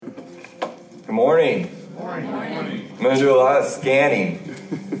Good morning. Good morning. I'm going to do a lot of scanning.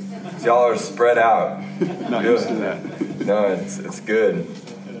 Y'all are spread out. Not used to that. No, it's good.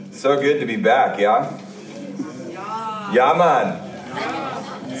 So good to be back, yeah? Yeah,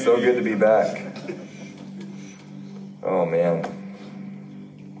 man. So good to be back. Oh, man.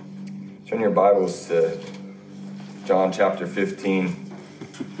 Turn your Bibles to John chapter 15.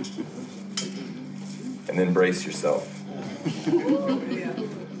 And then brace yourself.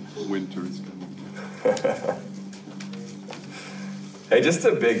 Winter is coming. Hey, just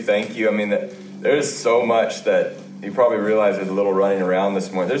a big thank you. I mean, there's so much that you probably realize there's a little running around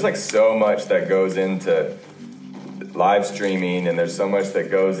this morning. There's like so much that goes into live streaming, and there's so much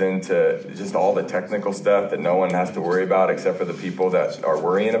that goes into just all the technical stuff that no one has to worry about except for the people that are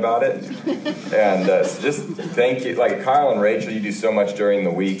worrying about it. And so just thank you. Like Kyle and Rachel, you do so much during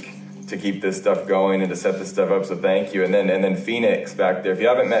the week to keep this stuff going and to set this stuff up. So thank you. And then Phoenix back there. If you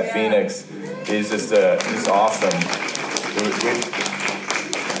haven't met Phoenix, he's just awesome.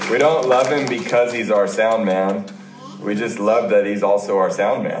 We don't love him because he's our sound man. We just love that he's also our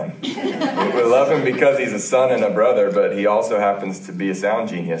sound man. We love him because he's a son and a brother, but he also happens to be a sound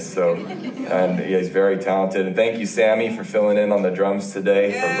genius. So, and he's very talented. And thank you, Sammy, for filling in on the drums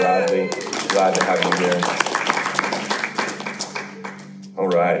today for Bradley. Glad to have you here. All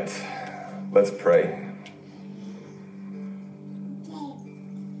right, let's pray.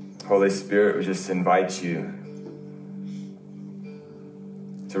 Holy Spirit, we just invite you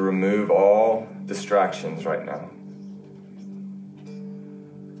to remove all distractions right now.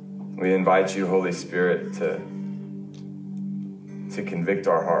 We invite you, Holy Spirit, to convict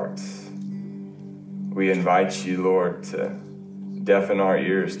our hearts. We invite you, Lord, to deafen our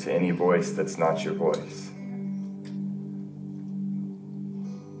ears to any voice that's not your voice.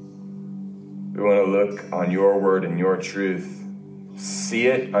 We want to look on your word and your truth, see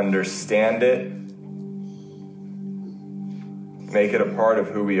it, understand it, make it a part of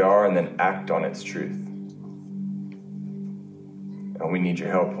who we are, and then act on its truth. And we need your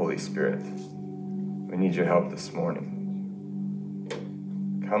help, Holy Spirit. We need your help this morning.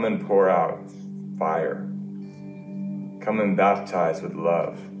 Come and pour out fire. Come and baptize with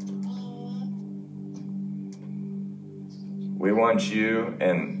love. We want you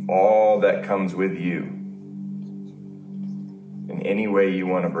and all that comes with you in any way you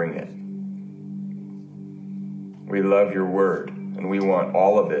want to bring it. We love your word, and we want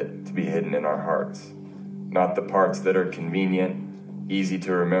all of it to be hidden in our hearts, not the parts that are convenient, easy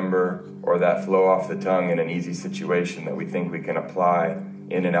to remember, or that flow off the tongue in an easy situation that we think we can apply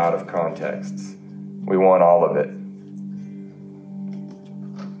in and out of contexts. We want all of it.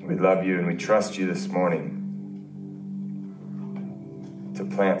 We love you and we trust you this morning to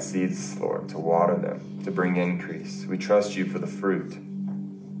plant seeds, Lord, to water them, to bring increase. We trust you for the fruit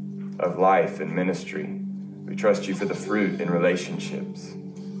of life and ministry. We trust you for the fruit in relationships.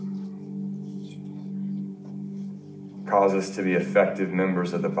 Cause us to be effective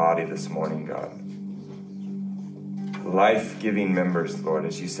members of the body this morning, God. Life-giving members, Lord.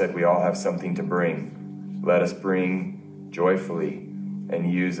 As you said, we all have something to bring. Let us bring joyfully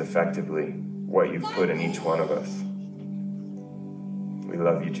and use effectively what you've put in each one of us. We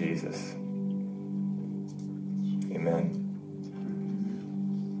love you, Jesus. Amen.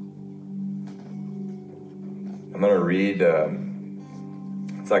 I'm going to read...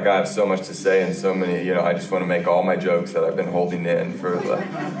 It's like I have so much to say and so many, I just want to make all my jokes that I've been holding in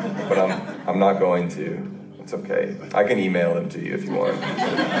but I'm not going to. It's okay. I can email them to you if you want.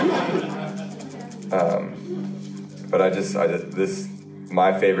 But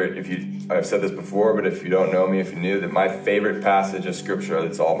my favorite, I've said this before, but if you don't know me, if you're new, that my favorite passage of scripture,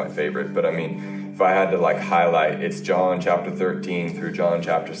 it's all my favorite, but I mean, if I had to highlight, it's John chapter 13 through John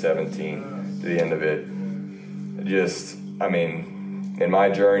chapter 17 to the end of it. In my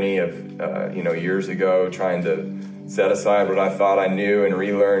journey of, years ago, trying to set aside what I thought I knew and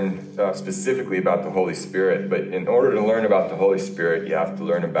relearn specifically about the Holy Spirit. But in order to learn about the Holy Spirit, you have to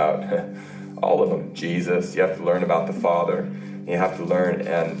learn about all of them. Jesus, you have to learn about the Father. You have to learn,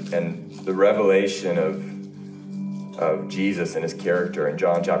 and the revelation of Jesus and his character in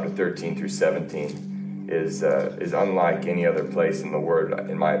John chapter 13 through 17 is unlike any other place in the Word,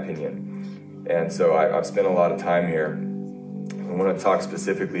 in my opinion. And so I've spent a lot of time here. I want to talk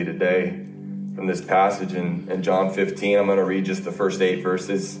specifically today from this passage in John 15. I'm going to read just the first 8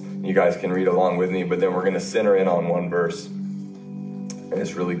 verses. You guys can read along with me, but then we're going to center in on one verse. And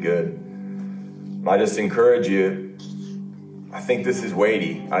it's really good. I just encourage you. I think this is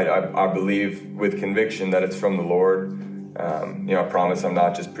weighty. I believe with conviction that it's from the Lord. I promise I'm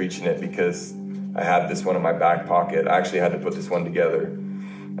not just preaching it because I had this one in my back pocket. I actually had to put this one together.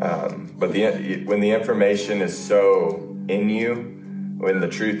 But when the information is so in you, when the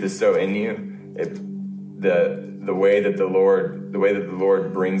truth is so in you, the way that the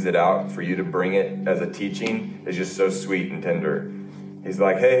Lord brings it out for you to bring it as a teaching is just so sweet and tender. He's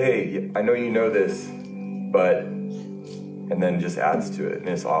like, hey, I know you know this, but, and then just adds to it, and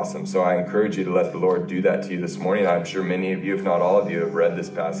it's awesome. So I encourage you to let the Lord do that to you this morning. I'm sure many of you, if not all of you, have read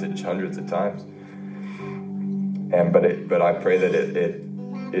this passage hundreds of times. But I pray that it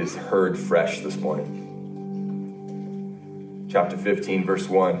is heard fresh this morning. Chapter 15, verse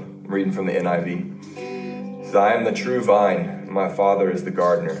 1, I'm reading from the NIV. It says, I am the true vine, and my Father is the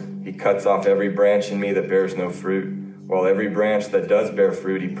gardener. He cuts off every branch in me that bears no fruit, while every branch that does bear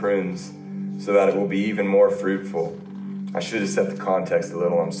fruit he prunes, so that it will be even more fruitful. I should have set the context a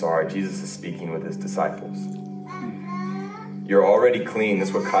little, I'm sorry. Jesus is speaking with his disciples. You're already clean.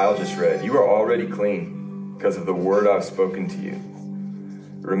 That's what Kyle just read. You are already clean because of the word I've spoken to you.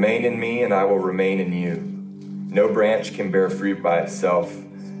 Remain in me, and I will remain in you. No branch can bear fruit by itself.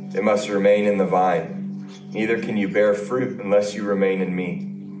 It must remain in the vine. Neither can you bear fruit unless you remain in me.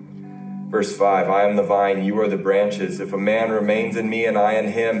 Verse 5, I am the vine, you are the branches. If a man remains in me and I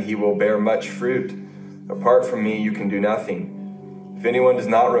in him, he will bear much fruit. Apart from me, you can do nothing. If anyone does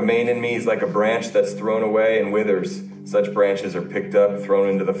not remain in me, he's like a branch that's thrown away and withers. Such branches are picked up, thrown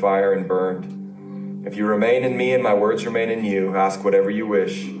into the fire, and burned. If you remain in me and my words remain in you, ask whatever you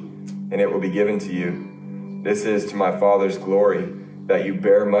wish, and it will be given to you. This is to my Father's glory, that you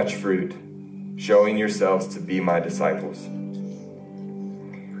bear much fruit, showing yourselves to be my disciples.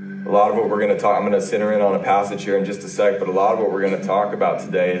 A lot of what we're going to talk, I'm going to center in on a passage here in just a sec, but a lot of what we're going to talk about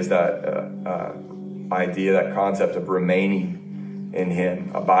today is that idea, that concept of remaining in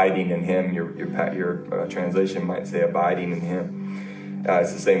him, abiding in him. Your translation might say abiding in him.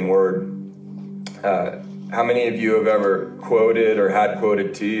 It's the same word. How many of you have ever quoted or had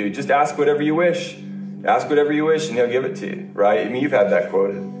quoted to you, just ask whatever you wish. Ask whatever you wish and he'll give it to you, right? I mean, you've had that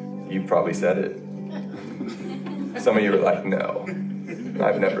quoted. You've probably said it. Some of you are like, no,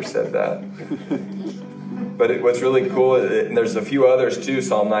 I've never said that. But what's really cool, and there's a few others too,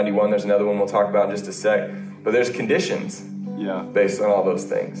 Psalm 91, there's another one we'll talk about in just a sec, but there's conditions based on all those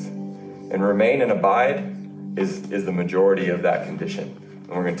things. And remain and abide is the majority of that condition. And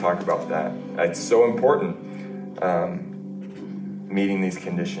we're going to talk about that. It's so important, meeting these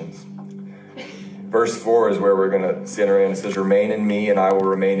conditions. Verse 4 is where we're going to center in. It says, remain in me and I will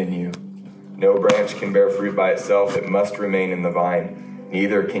remain in you. No branch can bear fruit by itself. It must remain in the vine.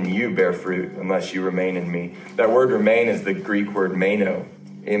 Neither can you bear fruit unless you remain in me. That word remain is the Greek word meno,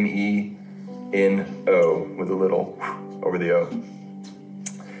 M-E-N-O, with a little over the O.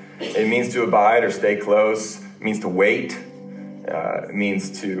 It means to abide or stay close. It means to wait. It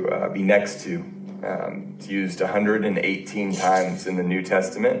means to be next to. It's used 118 times in the New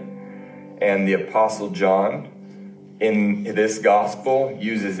Testament. And the Apostle John, in this gospel,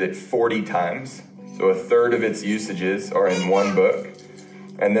 uses it 40 times. So a third of its usages are in one book.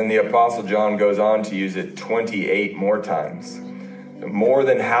 And then the Apostle John goes on to use it 28 more times. More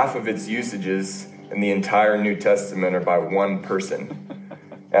than half of its usages in the entire New Testament are by one person.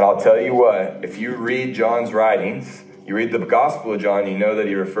 And I'll tell you what, if you read John's writings, you read the Gospel of John, you know that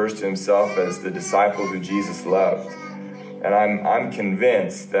he refers to himself as the disciple who Jesus loved. And I'm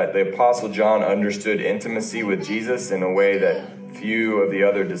convinced that the Apostle John understood intimacy with Jesus in a way that few of the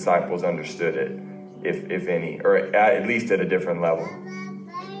other disciples understood it, if any, or at least at a different level.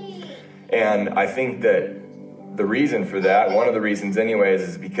 And I think that the reason for that, one of the reasons anyways,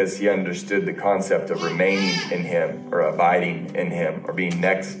 is because he understood the concept of remaining in him, or abiding in him, or being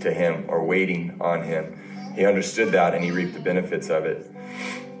next to him, or waiting on him. He understood that and he reaped the benefits of it.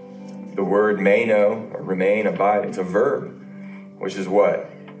 The word meno, or remain, abide, it's a verb, which is what?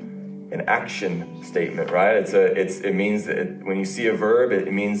 An action statement, right? It means that when you see a verb,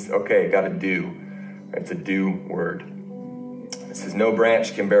 it means, okay, got to do. It's a do word. It says, no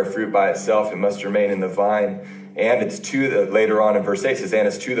branch can bear fruit by itself. It must remain in the vine. And it's later on in verse 8, it says, and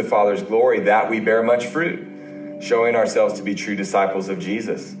it's to the Father's glory that we bear much fruit, showing ourselves to be true disciples of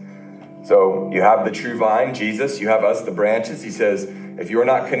Jesus. So you have the true vine, Jesus. You have us, the branches. He says, if you're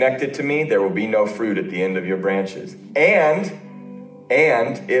not connected to me, there will be no fruit at the end of your branches. And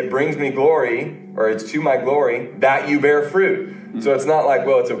it brings me glory, or it's to my glory, that you bear fruit. So it's not like,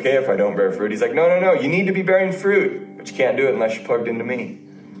 well, it's okay if I don't bear fruit. He's like, no, you need to be bearing fruit, but you can't do it unless you're plugged into me.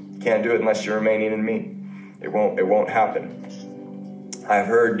 You can't do it unless you're remaining in me. It won't happen. I've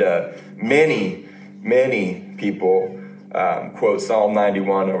heard many people quote Psalm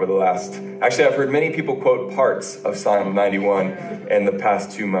 91 over the last... Actually, I've heard many people quote parts of Psalm 91 in the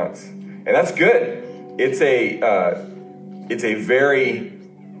past 2 months. And that's good. It's a very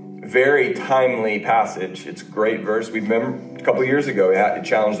very timely passage. It's a great verse. A couple years ago, it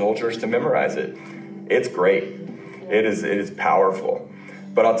challenged the whole church to memorize it. It's great. It is powerful.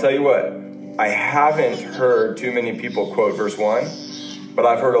 But I'll tell you what, I haven't heard too many people quote verse 1, but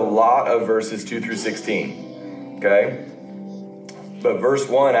I've heard a lot of verses 2 through 16. Okay? But verse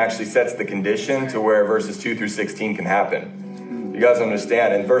 1 actually sets the condition to where verses 2 through 16 can happen. You guys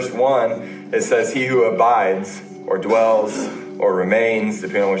understand? In verse 1, it says, he who abides or dwells or remains,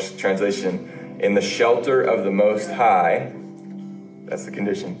 depending on which translation, in the shelter of the Most High, that's the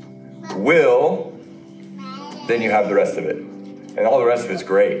condition, will, then you have the rest of it. And all the rest of it's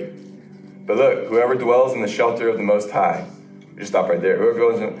great. But look, whoever dwells in the shelter of the Most High, just stop right there. Whoever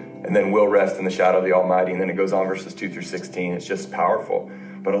goes in, and then will rest in the shadow of the Almighty. And then it goes on verses 2 through 16. It's just powerful.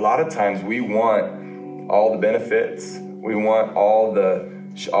 But a lot of times we want all the benefits. We want all the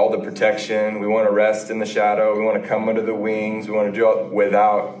protection. We want to rest in the shadow. We want to come under the wings. We want to do it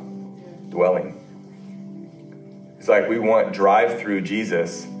without dwelling. It's like we want drive-through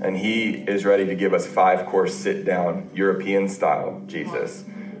Jesus, and he is ready to give us 5-course sit-down, European-style Jesus,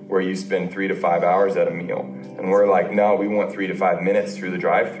 where you spend 3 to 5 hours at a meal. And we're like, no, we want 3 to 5 minutes through the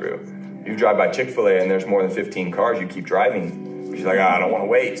drive-through. You drive by Chick-fil-A and there's more than 15 cars, you keep driving. She's like, I don't want to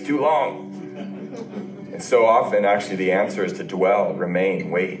wait, it's too long. And so often, actually, the answer is to dwell,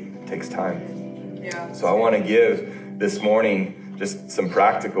 remain, wait. It takes time. Yeah. So I want to give this morning just some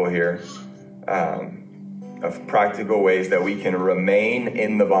practical here, of practical ways that we can remain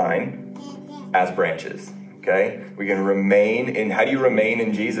in the vine as branches. Okay? We can remain in, how do you remain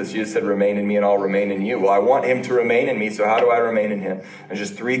in Jesus? Jesus said, remain in me and I'll remain in you. Well, I want him to remain in me, so how do I remain in him? There's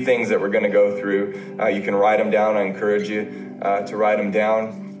just 3 things that we're going to go through. You can write them down. I encourage you to write them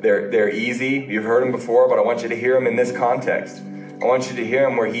down. They're easy. You've heard them before, but I want you to hear them in this context. I want you to hear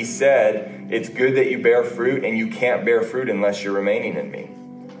them where he said, it's good that you bear fruit, and you can't bear fruit unless you're remaining in me.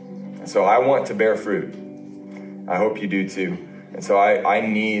 So I want to bear fruit. I hope you do too. And so I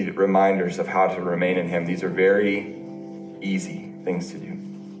need reminders of how to remain in him. These are very easy things to do.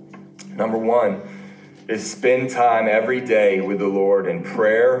 Number 1 is spend time every day with the Lord in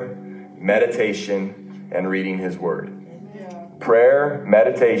prayer, meditation, and reading his word. Yeah. Prayer,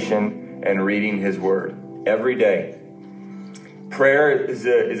 meditation, and reading his word every day. Prayer is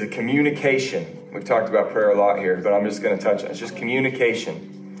a communication. We've talked about prayer a lot here, but I'm just going to touch on it. It's just communication.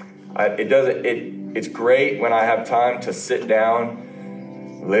 It's great when I have time to sit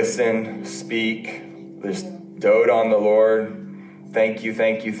down, listen, speak, just dote on the Lord. Thank you,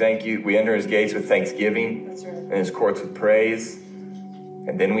 thank you, thank you. We enter his gates with thanksgiving and his courts with praise.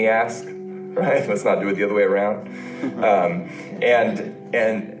 And then we ask, right? Let's not do it the other way around.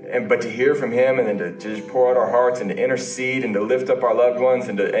 But to hear from him and then to just pour out our hearts and to intercede and to lift up our loved ones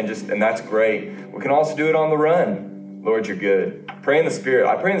and that's great. We can also do it on the run. Lord, you're good. Pray in the Spirit.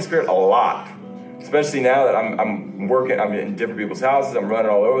 I pray in the Spirit a lot. Especially now that I'm working, I'm in different people's houses, I'm running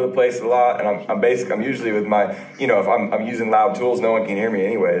all over the place a lot, and I'm usually with my, if I'm using loud tools, no one can hear me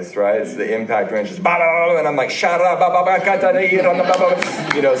anyways, right? It's the impact wrench, and I'm like, so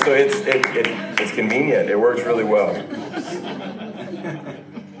it's convenient. It works really well.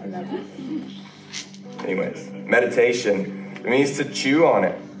 Anyways, meditation, it means to chew on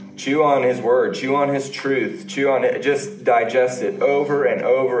it. Chew on his word, chew on his truth, chew on it, just digest it over and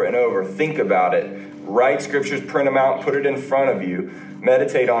over and over. Think about it. Write scriptures, print them out, put it in front of you.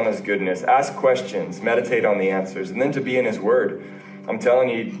 Meditate on his goodness. Ask questions, meditate on the answers. And then to be in his word. I'm telling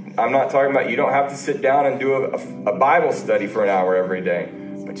you, I'm not talking about you don't have to sit down and do a Bible study for an hour every day.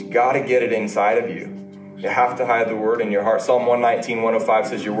 But you got to get it inside of you. You have to hide the word in your heart. Psalm 119, 105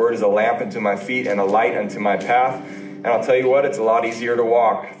 says, your word is a lamp unto my feet and a light unto my path. And I'll tell you what, it's a lot easier to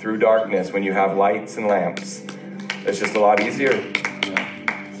walk through darkness when you have lights and lamps. It's just a lot easier.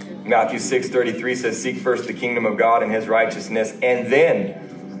 Matthew 6:33 says, seek first the kingdom of God and his righteousness, and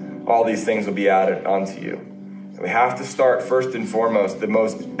then all these things will be added onto you. We have to start first and foremost. The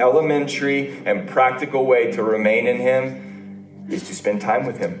most elementary and practical way to remain in him is to spend time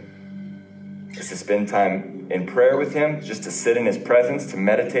with him. It's to spend time in prayer with him, just to sit in his presence, to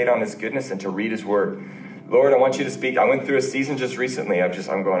meditate on his goodness, and to read his word. Lord, I want you to speak. I went through a season just recently. I'm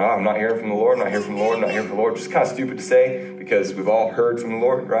going, I'm not hearing from the Lord, I'm not hearing from the Lord, I'm not hearing from the Lord. Just kind of stupid to say because we've all heard from the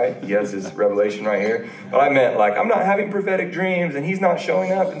Lord, right? He has his revelation right here. But I meant I'm not having prophetic dreams and he's not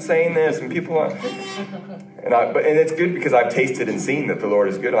showing up and saying this and people aren't. And it's good because I've tasted and seen that the Lord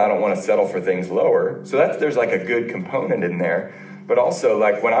is good and I don't want to settle for things lower. So there's a good component in there. But also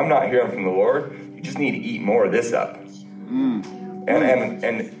when I'm not hearing from the Lord, you just need to eat more of this up. And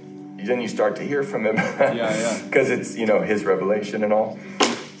then you start to hear from him because it's, his revelation and all.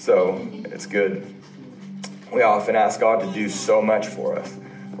 So it's good. We often ask God to do so much for us.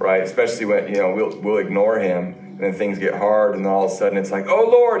 right? Especially when, we'll ignore him, and then things get hard, and then all of a sudden it's like, oh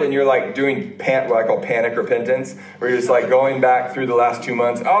Lord, and you're like doing what I call panic repentance, where you're just like going back through the last 2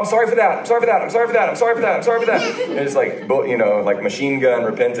 months. Oh, I'm sorry for that. I'm sorry for that. I'm sorry for that. I'm sorry for that. I'm sorry for that. And it's like, like machine gun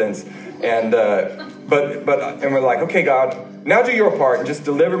repentance. And but we're like, okay, God, now do your part and just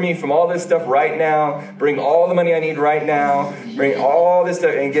deliver me from all this stuff right now. Bring all the money I need right now. Bring all this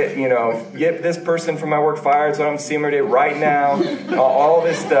stuff and get this person from my work fired so I don't see him every day right now. All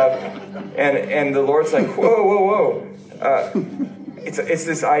this stuff. And the Lord's like, whoa. It's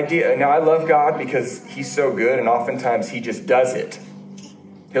this idea. Now, I love God because he's so good, and oftentimes he just does it.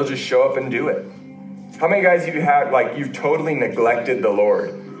 He'll just show up and do it. How many guys have you had, like, you've totally neglected the Lord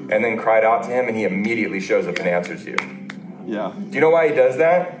and then cried out to him, and he immediately shows up and answers you? Yeah. Do you know why he does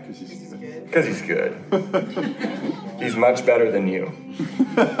that? Because he's good. Because he's good. He's much better than you.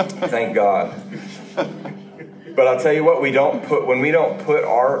 Thank God. But I'll tell you what, when we don't put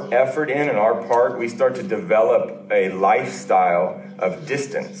our effort in and our part, we start to develop a lifestyle of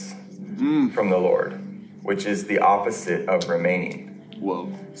distance from the Lord, which is the opposite of remaining. Whoa.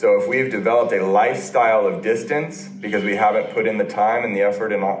 So if we've developed a lifestyle of distance because we haven't put in the time and the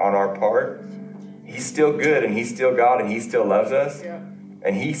effort on our part, he's still good, and he's still God, and he still loves us. Yeah.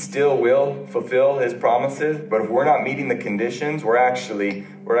 And he still will fulfill his promises. But if we're not meeting the conditions, we're actually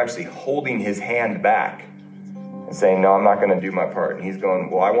holding his hand back and saying, no, I'm not going to do my part. And he's going,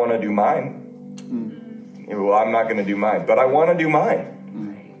 well, I want to do mine. Well, I'm not going to do mine, but I want to do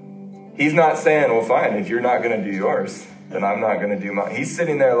mine. He's not saying, well, fine, if you're not going to do yours, then I'm not going to do mine. He's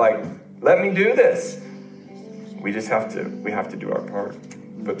sitting there like, let me do this. We have to do our part,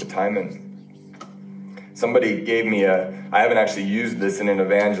 put the time in. Somebody gave me I haven't actually used this in an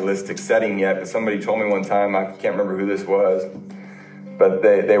evangelistic setting yet, but somebody told me one time, I can't remember who this was, but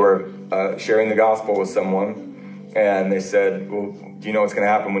they were sharing the gospel with someone, and they said, well, do you know what's going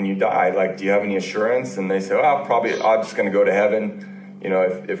to happen when you die? Like, do you have any assurance? And they said, well, I'm just going to go to heaven.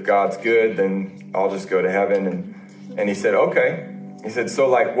 If God's good, then I'll just go to heaven. And he said, okay. He said, so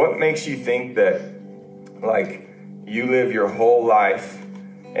like, what makes you think that like you live your whole life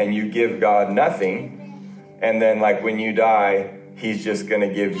and you give God nothing, and then like when you die, he's just going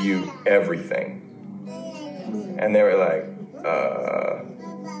to give you everything? And they were like,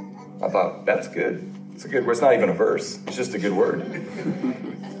 I thought, that's good. It's a good word. It's not even a verse. It's just a good word.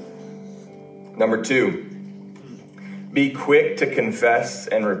 Number 2, be quick to confess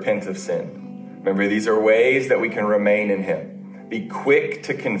and repent of sin. Remember, these are ways that we can remain in him. Be quick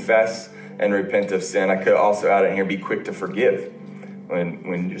to confess and repent of sin. I could also add in here, be quick to forgive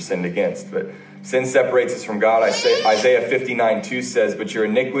when you're sinned against. But sin separates us from God. Isaiah 59:2 says, but your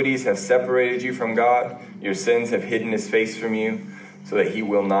iniquities have separated you from God. Your sins have hidden his face from you so that he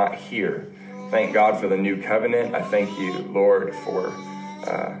will not hear. Thank God for the new covenant. I thank you, Lord, for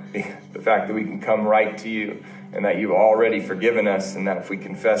the fact that we can come right to you and that you've already forgiven us, and that if we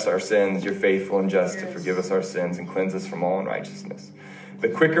confess our sins, you're faithful and just to forgive us our sins and cleanse us from all unrighteousness. The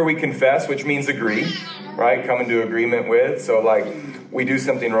quicker we confess, which means agree, right? Come into agreement with. So like we do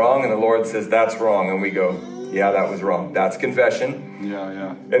something wrong and the Lord says that's wrong, and we go, yeah, that was wrong. That's confession.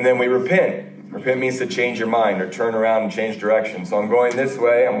 Yeah. And then we repent. Repent means to change your mind or turn around and change direction. So I'm going this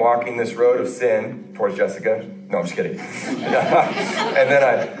way. I'm walking this road of sin towards Jessica. No, I'm just kidding. and then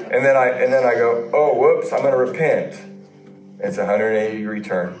I go, oh, whoops, I'm going to repent. It's a 180-degree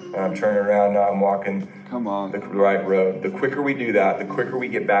turn. And I'm turning around now. I'm walking the right road. The quicker we do that, the quicker we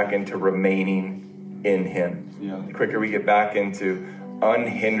get back into remaining in him. Yeah. The quicker we get back into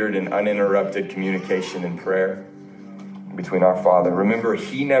unhindered and uninterrupted communication and prayer between our Father. Remember,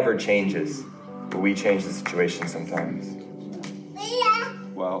 he never changes, but we change the situation sometimes.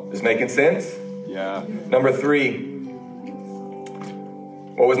 Wow. Is this making sense? Yeah. Number 3.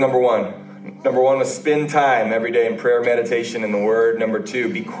 What was number 1? Number 1 was spend time every day in prayer, meditation, and the Word. Number 2,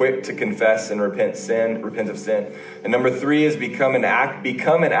 be quick to confess and repent of sin. And number 3 is become an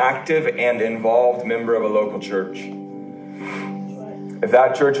active and involved member of a local church. If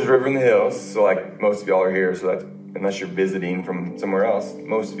that church is River in the Hills, so like most of y'all are here, so that's, unless you're visiting from somewhere else,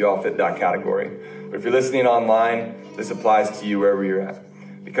 most of y'all fit that category. But if you're listening online, this applies to you wherever you're at.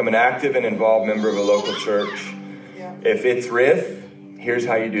 Become an active and involved member of a local church. Yeah. If it's RIF, here's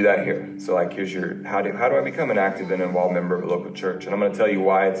how you do that here. So like, here's your, how do I become an active and involved member of a local church? And I'm going to tell you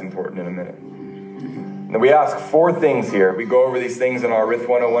why it's important in a minute. Now we ask 4 things here. We go over these things in our RIF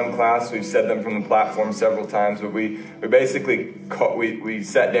 101 class. We've said them from the platform several times, but we basically, we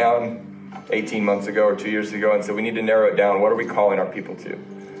sat down 18 months ago or 2 years ago and said we need to narrow it down. What are we calling our people to?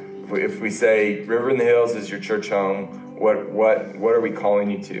 If we say River in the Hills is your church home, what are we calling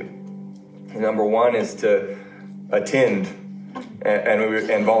you to? Number 1 is to attend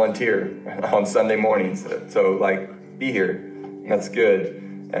and volunteer on Sunday mornings. So like, be here. That's good.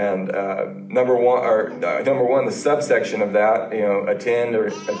 And number one, the subsection of that,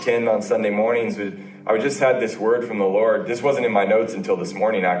 attend on Sunday mornings. I just had this word from the Lord. This wasn't in my notes until this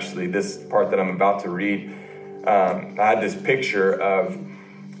morning, actually. This part that I'm about to read, I had this picture of,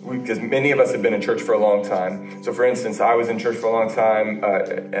 because many of us have been in church for a long time. So, for instance, I was in church for a long time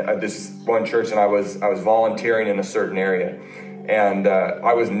at this one church, and I was volunteering in a certain area. And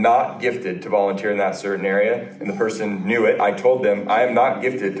I was not gifted to volunteer in that certain area. And the person knew it. I told them, I am not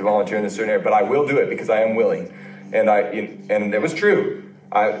gifted to volunteer in this certain area, but I will do it because I am willing. And it was true.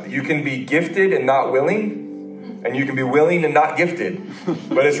 You can be gifted and not willing, and you can be willing and not gifted.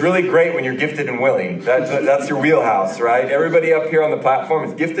 But it's really great when you're gifted and willing. That's your wheelhouse, right? Everybody up here on the platform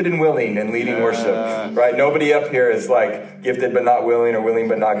is gifted and willing and leading worship, right? Nobody up here is like gifted but not willing or willing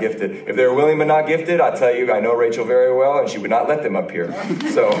but not gifted. If they're willing but not gifted, I tell you, I know Rachel very well, and she would not let them up here.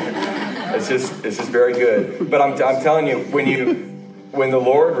 So it's just very good. But I'm telling you, when the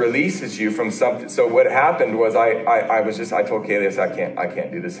Lord releases you from something, so what happened was I told Kaylee, I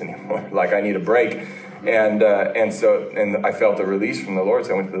can't do this anymore. Like, I need a break. And I felt a release from the Lord.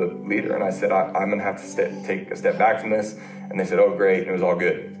 So I went to the leader and I said, I'm going to have to take a step back from this. And they said, oh, great. And it was all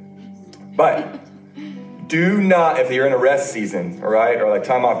good. But do not, if you're in a rest season, all right, or like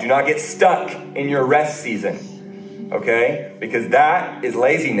time off, do not get stuck in your rest season. Okay? Because that is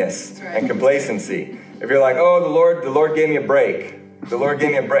laziness and complacency. If you're like, oh, the Lord gave me a break. The Lord gave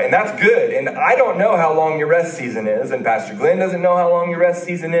me a break. And that's good. And I don't know how long your rest season is. And Pastor Glenn doesn't know how long your rest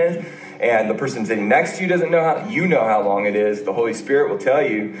season is. And the person sitting next to you doesn't know how long it is. The Holy Spirit will tell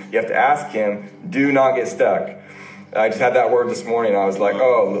you. You have to ask him, do not get stuck. I just had that word this morning. I was like,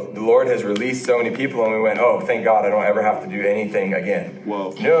 oh, the Lord has released so many people. And we went, oh, thank God I don't ever have to do anything again.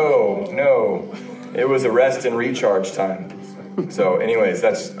 Whoa. No. It was a rest and recharge time. So anyways,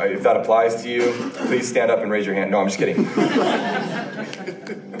 if that applies to you, please stand up and raise your hand. No, I'm just kidding.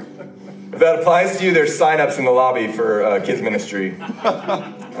 If that applies to you, there's sign-ups in the lobby for kids ministry.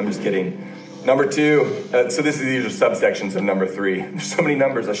 I'm just kidding. Number 2, these are subsections of number 3. There's so many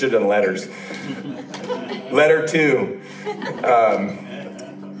numbers, I should have done letters. Letter 2,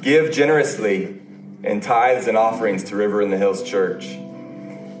 give generously in tithes and offerings to River in the Hills Church.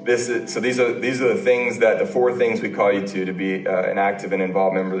 These are the 4 things we call you to be an active and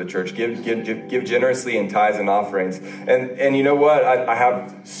involved member of the church. Give generously in tithes and offerings. And you know what? I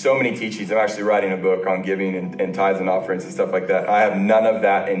have so many teachings. I'm actually writing a book on giving and tithes and offerings and stuff like that. I have none of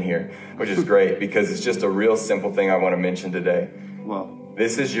that in here, which is great because it's just a real simple thing I want to mention today. Well,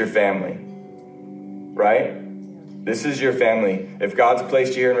 this is your family, right? This is your family. If God's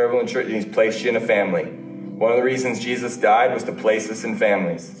placed you here in Riverland Church, He's placed you in a family. One of the reasons Jesus died was to place us in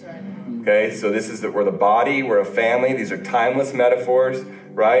families. Okay, so we're the body, we're a family. These are timeless metaphors,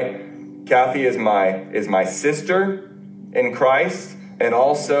 right? Kathy is my sister in Christ, and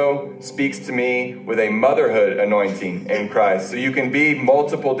also speaks to me with a motherhood anointing in Christ. So you can be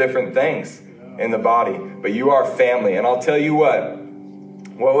multiple different things in the body, but you are family. And I'll tell you what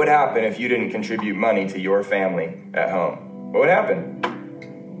would happen if you didn't contribute money to your family at home? What would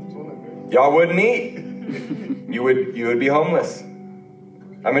happen? Y'all wouldn't eat. You would be homeless.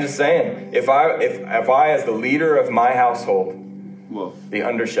 I'm just saying, if I as the leader of my household, the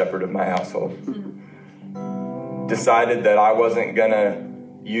under shepherd of my household, decided that I wasn't gonna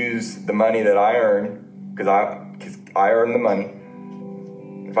use the money that I earn, because I earn the money.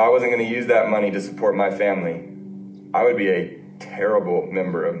 If I wasn't gonna use that money to support my family, I would be a terrible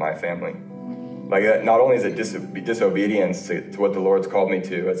member of my family. Like, not only is it disobedience to what the Lord's called me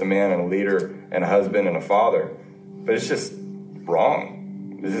to as a man and a leader and a husband and a father, but it's just wrong.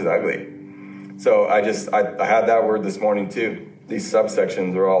 This is ugly. So I had that word this morning too. These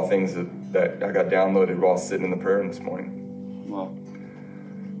subsections are all things that I got downloaded while sitting in the prayer room this morning. Wow.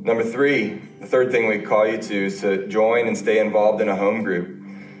 Number 3, the third thing we call you to is to join and stay involved in a home group.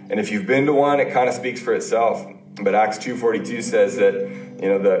 And if you've been to one, it kind of speaks for itself. But Acts 2:42 says that,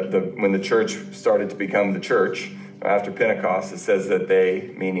 when the church started to become the church after Pentecost, it says that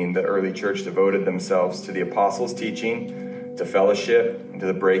they, meaning the early church, devoted themselves to the apostles' teaching, to fellowship, to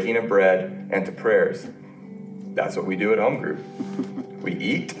the breaking of bread, and to prayers. That's what we do at home group. We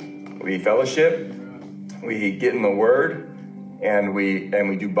eat, we fellowship, we get in the Word, and we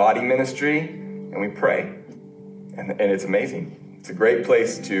do body ministry, and we pray. And it's amazing. It's a great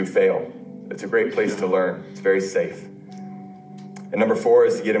place to fail. It's a great place to learn. It's very safe. And number 4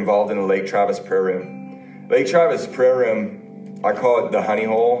 is to get involved in the Lake Travis prayer room. Lake Travis prayer room, I call it the honey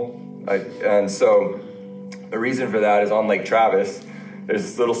hole. And so the reason for that is on Lake Travis, there's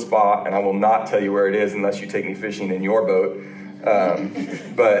this little spot, and I will not tell you where it is unless you take me fishing in your boat.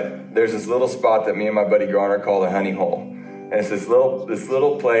 But there's this little spot that me and my buddy Garner call the Honey Hole. And it's this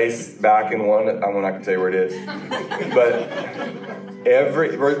little place back in one, I'm not going to tell you where it is. But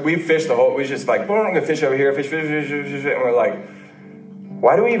we fished the whole, we just like, well, I'm going to fish over here, fish. And we're like,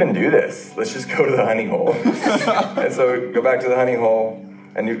 why do we even do this? Let's just go to the Honey Hole. And so we go back to the Honey Hole,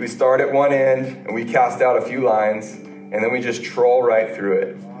 and we start at one end, and we cast out a few lines, and then we just troll right through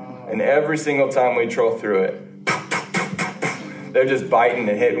it. And every single time we troll through it, they're just biting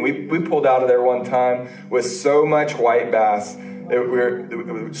and hitting. We pulled out of there one time with so much white bass.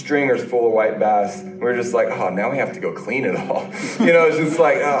 The stringer's full of white bass. We're just like, oh, now we have to go clean it all. It's just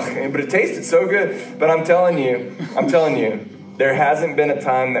like, oh, but it tasted so good. But I'm telling you, there hasn't been a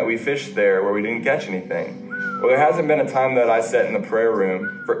time that we fished there where we didn't catch anything. Well, there hasn't been a time that I sat in the prayer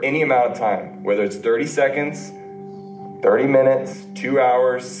room for any amount of time, whether it's 30 seconds, 30 minutes, 2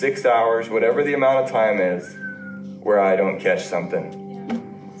 hours, 6 hours, whatever the amount of time is, where I don't catch something.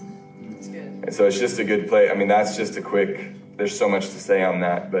 That's good. And so it's just a good play. I mean, that's just a quick, there's so much to say on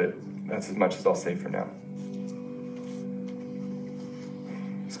that, but that's as much as I'll say for now.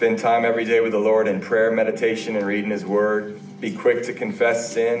 Spend time every day with the Lord in prayer, meditation, and reading His Word. Be quick to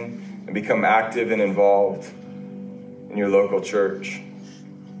confess sin and become active and involved in your local church.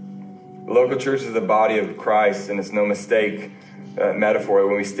 The local church is the body of Christ, and it's no mistake metaphor.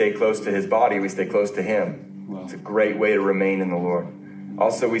 When we stay close to His body, we stay close to Him. Wow. It's a great way to remain in the Lord.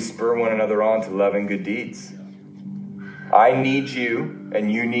 Also, we spur one another on to love and good deeds. I need you,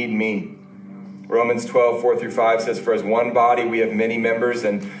 and you need me. Romans 12:4-5 says, for as one body we have many members,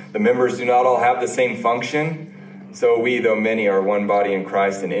 and the members do not all have the same function. So we, though many, are one body in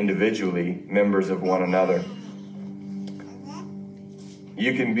Christ, and individually members of one another.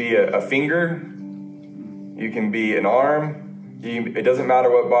 You can be a finger. You can be an arm. It doesn't matter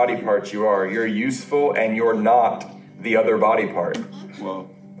what body part you are. You're useful, and you're not the other body part. Wow.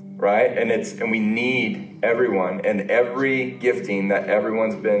 Right? And we need everyone, and every gifting that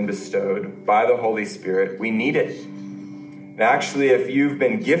everyone's been bestowed by the Holy Spirit, we need it. And actually, if you've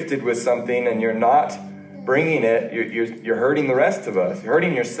been gifted with something and you're not bringing it, you're hurting the rest of us. You're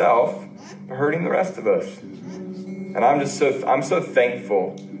hurting yourself, but hurting the rest of us. And I'm so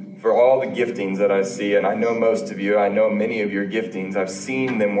thankful for all the giftings that I see, and I know most of you, I know many of your giftings. I've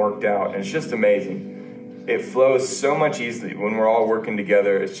seen them worked out, and it's just amazing. It flows so much easily when we're all working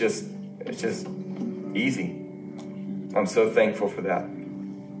together. It's just easy. I'm so thankful for that.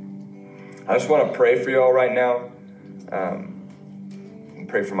 I just want to pray for you all right now. And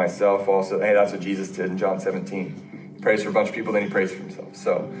pray for myself also. Hey, that's what Jesus did in John 17. He prays for a bunch of people, then he prays for himself.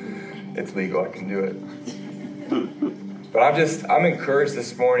 So it's legal, I can do it. But I'm encouraged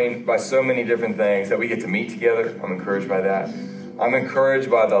this morning by so many different things that we get to meet together. I'm encouraged by that. I'm encouraged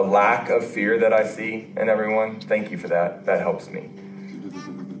by the lack of fear that I see in everyone. Thank you for that. That helps me.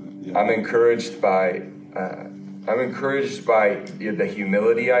 I'm encouraged by the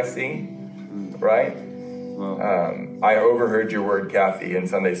humility I see. Right? I overheard your word, Kathy, in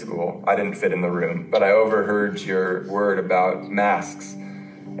Sunday school. I didn't fit in the room, but I overheard your word about masks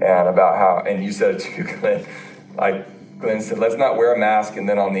and about how, and you said it too, Glenn. Glenn said, let's not wear a mask and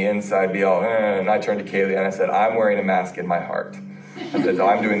then on the inside be all, and I turned to Kaylee and I said, I'm wearing a mask in my heart. I said,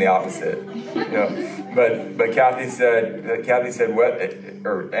 I'm doing the opposite. But Kathy said what,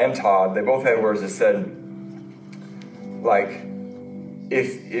 and Todd, they both had words that said, like,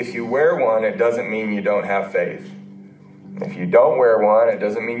 if you wear one, it doesn't mean you don't have faith. If you don't wear one, it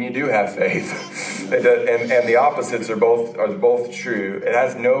doesn't mean you do have faith. And the opposites are both true. It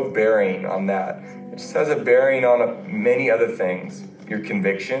has no bearing on that. It just has a bearing on many other things. Your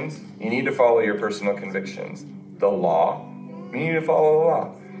convictions. You need to follow your personal convictions. The law. You need to follow the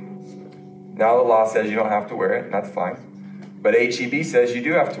law. Now the law says you don't have to wear it, and that's fine. But HEB says you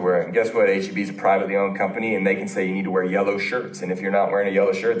do have to wear it. And guess what? HEB is a privately owned company, and they can say you need to wear yellow shirts. And if you're not wearing a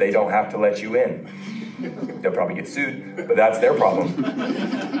yellow shirt, they don't have to let you in. They'll probably get sued, but that's their problem.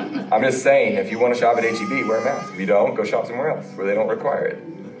 I'm just saying, if you want to shop at HEB, wear a mask. If you don't, go shop somewhere else where they don't require it.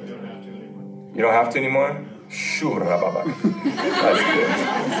 You don't have to anymore? Sure. That's good.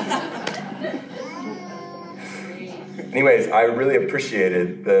 Anyways, I really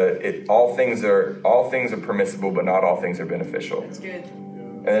appreciated all things are permissible, but not all things are beneficial. That's good.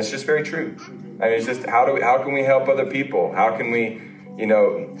 And it's just very true. I mean, it's just how can we help other people? How can we,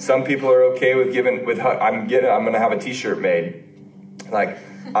 some people are okay with I'm going to have a t-shirt made. Like,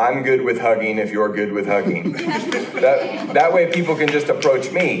 I'm good with hugging if you're good with hugging. That way people can just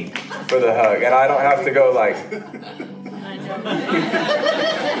approach me for the hug, and I don't have to go like...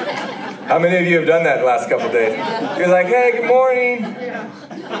 How many of you have done that the last couple of days? You're like, hey, good morning.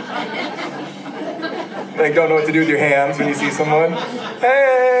 Like, don't know what to do with your hands when you see someone.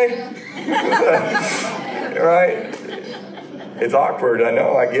 Hey! Right? It's awkward, I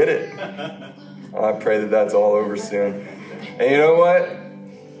know, I get it. I pray that that's all over soon. And you know what?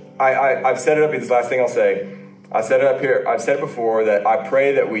 I've set it up, this last thing I'll say. I set it up here, I've said it before, that I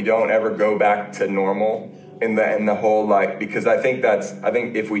pray that we don't ever go back to normal in the whole, like, because I think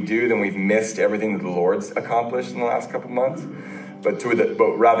if we do, then we've missed everything that the Lord's accomplished in the last couple months. But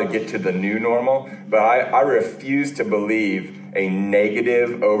rather get to the new normal. But I refuse to believe a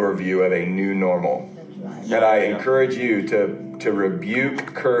negative overview of a new normal. And I encourage you to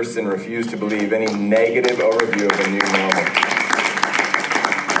rebuke, curse, and refuse to believe any negative overview of a new normal.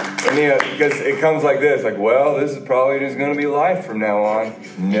 And because it comes like this, like, well, this is probably just going to be life from now on.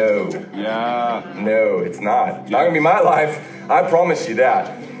 No. Yeah. No, it's not. It's not going to be my life. I promise you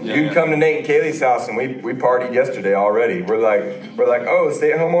that. Yeah. You can come to Nate and Kaylee's house, and we partied yesterday already. We're like, oh,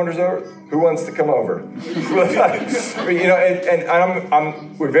 stay-at-home orders over. Who wants to come over?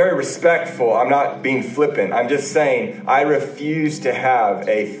 We're very respectful. I'm not being flippant. I'm just saying I refuse to have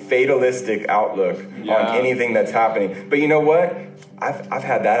a fatalistic outlook on anything that's happening. But you know what? I've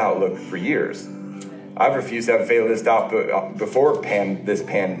had that outlook for years. I've refused to have a fatalist outlook before this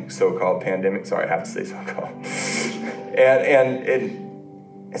so-called pandemic. Sorry, I have to say so-called.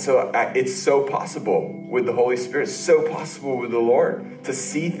 And so it's so possible with the Holy Spirit, so possible with the Lord to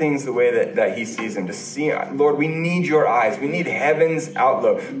see things the way that he sees them, to see, Lord, we need your eyes. We need heaven's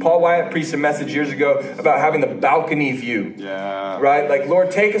outlook. Paul Wyatt preached a message years ago about having the balcony view. Yeah. Right? Like,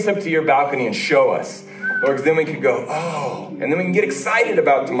 Lord, take us up to your balcony and show us. Lord, because then we can go, oh, and then we can get excited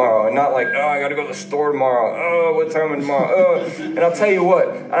about tomorrow and not like, oh, I got to go to the store tomorrow. Oh, what time is tomorrow? Oh. And I'll tell you what,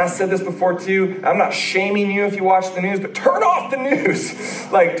 and I said this before too, I'm not shaming you if you watch the news, but turn off the news.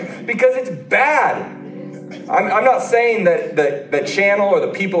 Like, because it's bad. I'm not saying that the channel or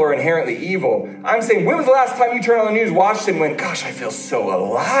the people are inherently evil. I'm saying, when was the last time you turned on the news, watched it, and went, gosh, I feel so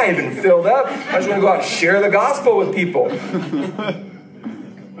alive and filled up. I just want to go out and share the gospel with people.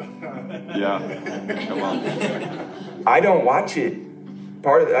 Yeah. I don't watch it.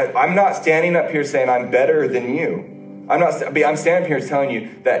 I'm not standing up here saying I'm better than you. I'm standing up here telling you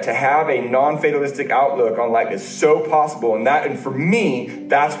that to have a non-fatalistic outlook on life is so possible, and for me,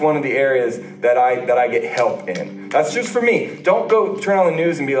 that's one of the areas that I get help in. That's just for me. Don't go turn on the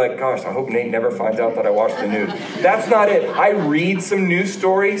news and be like, gosh, I hope Nate never finds out that I watched the news. That's not it. I read some news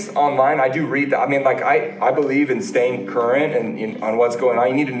stories online. I do read that. I mean, like, I believe in staying current and on what's going on.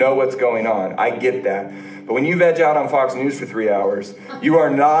 You need to know what's going on. I get that. But when you veg out on Fox News for 3 hours, you are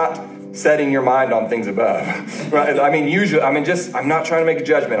not setting your mind on things above. Right? I mean, usually, I'm not trying to make a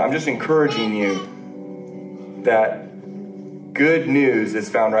judgment. I'm just encouraging you that good news is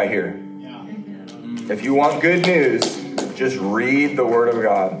found right here. If you want good news, just read the Word of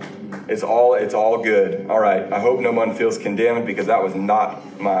God. It's all good. All right. I hope no one feels condemned, because that was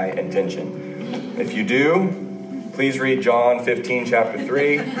not my intention. If you do, please read John 15, chapter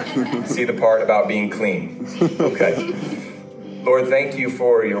 3. See the part about being clean. Okay. Lord, thank you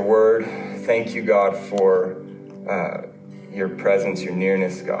for your word. Thank you, God, for your presence, your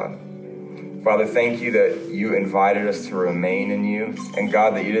nearness, God. Father, thank you that you invited us to remain in you. And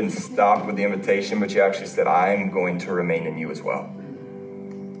God, that you didn't stop with the invitation, but you actually said, I'm going to remain in you as well.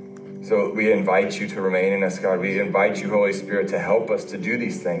 So we invite you to remain in us, God. We invite you, Holy Spirit, to help us to do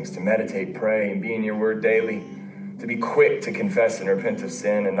these things, to meditate, pray, and be in your word daily, to be quick to confess and repent of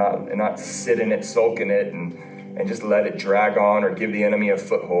sin and not sit in it, sulk in it, and just let it drag on or give the enemy a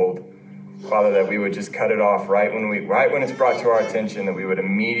foothold. Father, that we would just cut it off right when it's brought to our attention, that we would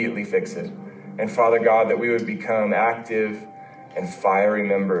immediately fix it. And Father God, that we would become active and fiery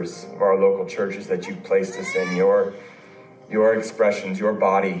members of our local churches that you've placed us in, your expressions, your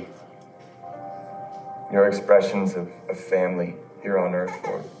body, your expressions of family here on earth,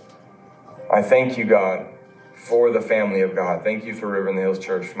 Lord. I thank you, God, for the family of God. Thank you for River in the Hills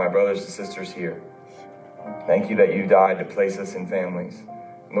Church, for my brothers and sisters here. Thank you that you died to place us in families.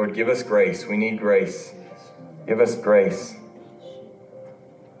 Lord, give us grace. We need grace. Give us grace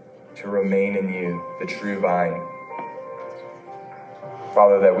to remain in you, the true vine.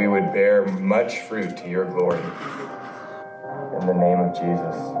 Father, that we would bear much fruit to your glory. In the name of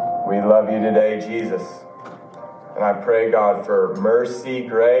Jesus. We love you today, Jesus. And I pray, God, for mercy,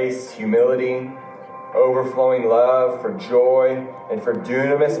 grace, humility, overflowing love, for joy, and for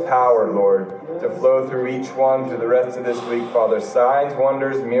dunamis power, Lord, to flow through each one through the rest of this week, Father. Signs,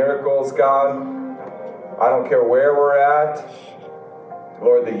 wonders, miracles, God. I don't care where we're at,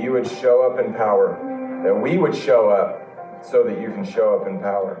 Lord, that you would show up in power, that we would show up so that you can show up in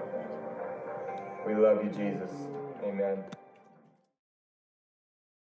power. We love you, Jesus. Amen.